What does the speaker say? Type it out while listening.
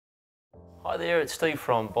Hi there, it's Steve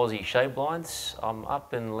from Bozzy Shade Blinds. I'm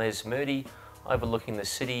up in Les Moody, overlooking the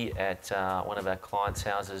city at one of our clients'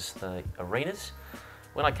 houses, the Arenas.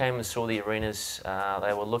 When I came and saw the Arenas,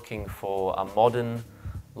 they were looking for a modern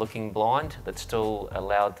looking blind that still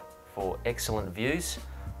allowed for excellent views,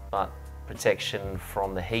 but protection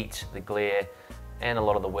from the heat, the glare, and a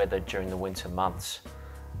lot of the weather during the winter months.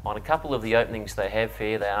 On a couple of the openings they have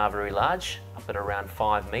here, they are very large, up at around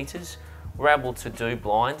 5 metres. We're able to do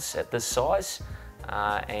blinds at this size,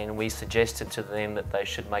 and we suggested to them that they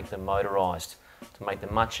should make them motorised to make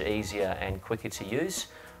them much easier and quicker to use.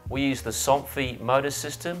 We use the Somfy motor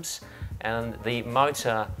systems, and the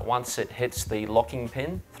motor, once it hits the locking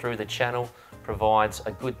pin through the channel, provides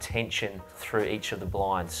a good tension through each of the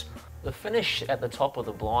blinds. The finish at the top of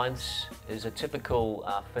the blinds is a typical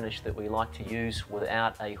finish that we like to use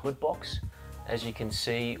without a hood box. As you can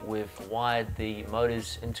see, we've wired the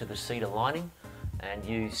motors into the cedar lining and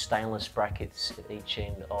used stainless brackets at each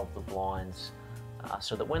end of the blinds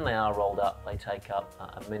so that when they are rolled up, they take up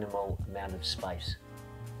a minimal amount of space.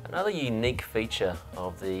 Another unique feature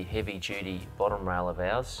of the heavy-duty bottom rail of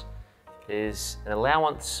ours is an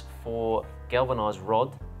allowance for galvanised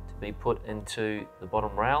rod to be put into the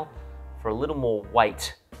bottom rail for a little more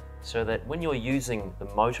weight, so that when you're using the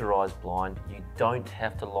motorised blind, you don't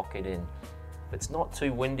have to lock it in. If it's not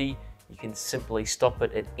too windy, you can simply stop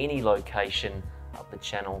it at any location up the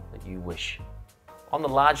channel that you wish. On the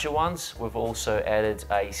larger ones, we've also added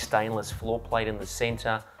a stainless floor plate in the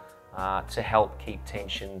centre to help keep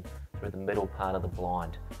tension through the middle part of the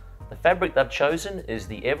blind. The fabric they've chosen is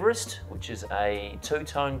the Everest, which is a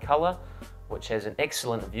two-tone colour, which has an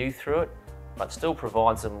excellent view through it, but still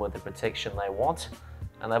provides them with the protection they want.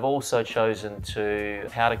 And they've also chosen to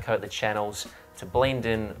powder coat the channels to blend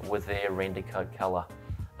in with their render coat colour.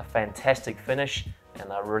 A fantastic finish, and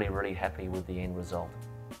they're really happy with the end result.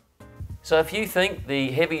 So if you think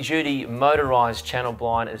the heavy duty motorised channel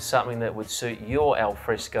blind is something that would suit your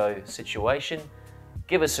alfresco situation,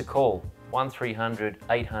 give us a call, 1300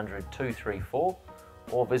 800 234,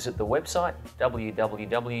 or visit the website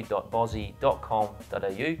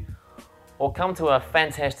www.bozzy.com.au, or come to our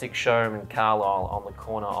fantastic showroom in Carlisle on the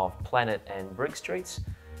corner of Planet and Brigg Streets.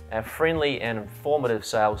 Our friendly and informative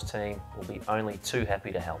sales team will be only too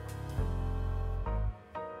happy to help.